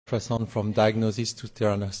ultrasound from diagnosis to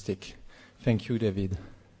Theranostics. Thank you, David.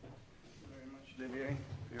 Very much, Olivier,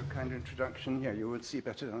 for your kind introduction. Yeah, you would see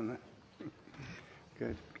better on that.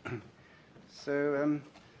 Good. So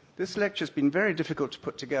this lecture has been very difficult to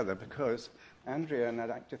put together because Andrea, and I'd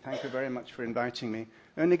like to thank her very much for inviting me,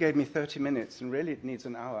 only gave me 30 minutes, and really it needs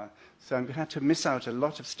an hour. So I've had to miss out a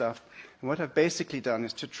lot of stuff. And what I've basically done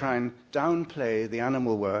is to try and downplay the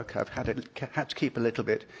animal work. I've had to keep a little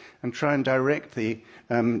bit and try and direct the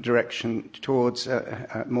direction towards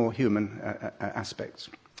more human aspects.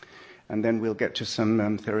 And then we'll get to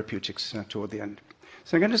some therapeutics toward the end.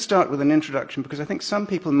 So I'm going to start with an introduction because I think some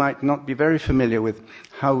people might not be very familiar with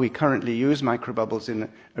how we currently use microbubbles in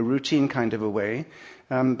a routine kind of a way.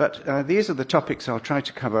 But these are the topics I'll try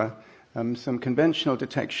to cover. Some conventional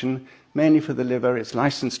detection, mainly for the liver. It's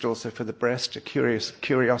licensed also for the breast, a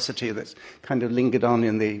curiosity that's kind of lingered on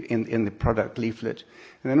in the product leaflet.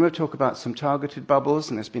 And then we'll talk about some targeted bubbles,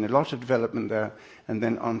 and there's been a lot of development there, and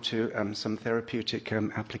then on to some therapeutic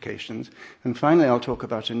applications. And finally, I'll talk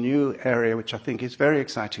about a new area which I think is very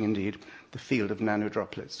exciting indeed, the field of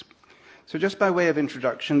nanodroplets. So just by way of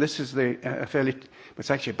introduction, this is it's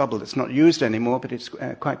actually a bubble that's not used anymore, but it's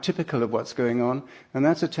quite typical of what's going on. And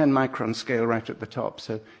that's a 10-micron scale right at the top.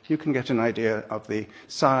 So you can get an idea of the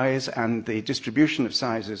size and the distribution of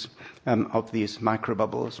sizes of these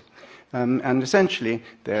microbubbles. And essentially,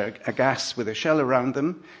 they're a gas with a shell around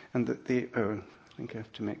them. And I think I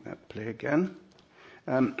have to make that play again.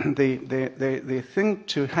 The thing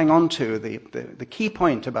to hang on to, the key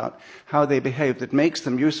point about how they behave that makes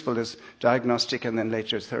them useful as diagnostic and then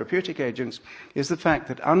later as therapeutic agents is the fact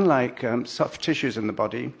that unlike soft tissues in the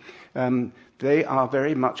body, they are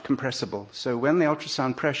very much compressible. So when the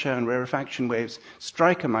ultrasound pressure and rarefaction waves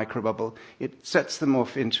strike a microbubble, it sets them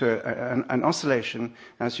off into an oscillation,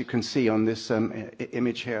 as you can see on this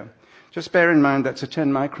image here. Just bear in mind that's a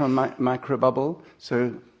 10-micron microbubble,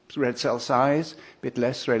 so red cell size, a bit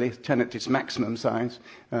less really, 10 at its maximum size.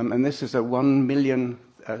 And this is a 1 million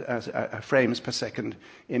frames per second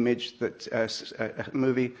image, a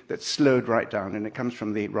movie that's slowed right down, and it comes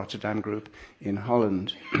from the Rotterdam group in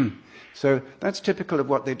Holland. So that's typical of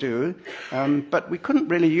what they do, but we couldn't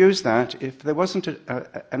really use that if there wasn't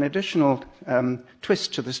an additional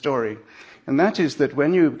twist to the story. And that is that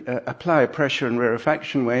when you apply a pressure and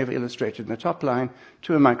rarefaction wave, illustrated in the top line,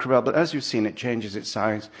 to a microbubble, as you've seen, it changes its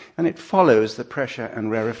size, and it follows the pressure and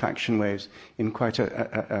rarefaction waves in quite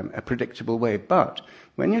a predictable way. But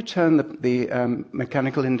when you turn the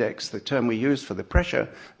mechanical index, the term we use for the pressure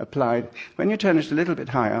applied, when you turn it a little bit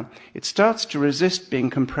higher, it starts to resist being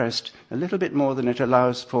compressed a little bit more than it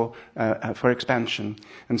allows for expansion.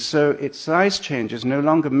 And so its size changes no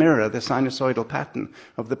longer mirror the sinusoidal pattern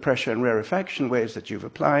of the pressure and rarefaction waves that you've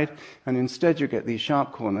applied, and instead you get these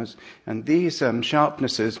sharp corners, and these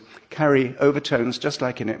sharpnesses carry overtones just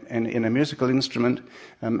like in a musical instrument,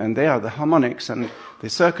 and they are the harmonics, and the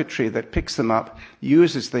circuitry that picks them up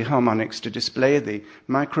uses the harmonics to display the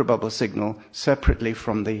microbubble signal separately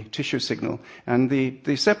from the tissue signal. And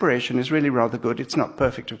the separation is really rather good. It's not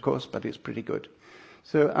perfect, of course, but it's pretty good.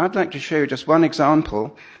 So I'd like to show you just one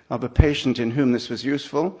example of a patient in whom this was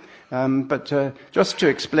useful. But just to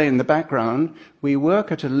explain the background, we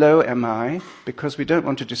work at a low MI because we don't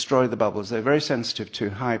want to destroy the bubbles. They're very sensitive to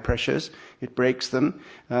high pressures. It breaks them.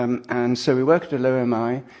 And so we work at a low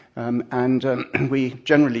MI, and we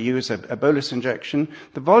generally use a bolus injection.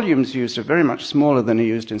 The volumes used are very much smaller than are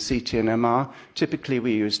used in CT and MR. Typically,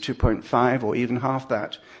 we use 2.5 or even half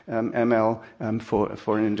that ml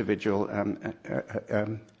for an individual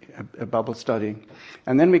a bubble study.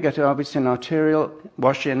 And then we get obviously an arterial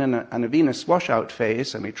wash-in and a venous wash-out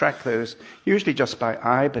phase, and we track those usually just by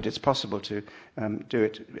eye, but it's possible to do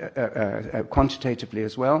it quantitatively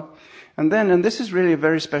as well. And this is really a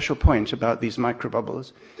very special point about these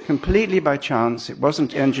microbubbles, completely by chance, it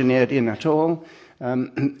wasn't engineered in at all.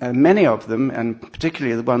 Many of them, and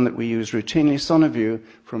particularly the one that we use routinely, Sonoview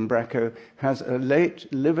from Bracco, has a late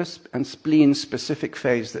liver and spleen specific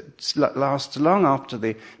phase that lasts long after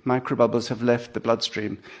the microbubbles have left the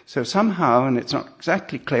bloodstream. So somehow, and it's not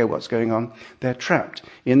exactly clear what's going on, they're trapped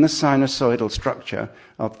in the sinusoidal structure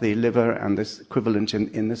of the liver and this equivalent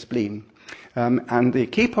in the spleen. And the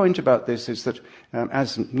key point about this is that,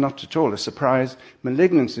 as not at all a surprise,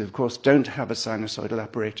 malignancies, of course, don't have a sinusoidal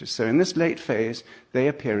apparatus. So in this late phase, they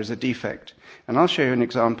appear as a defect. And I'll show you an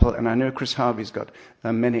example, and I know Chris Harvey's got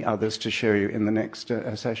many others to show you in the next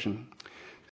session.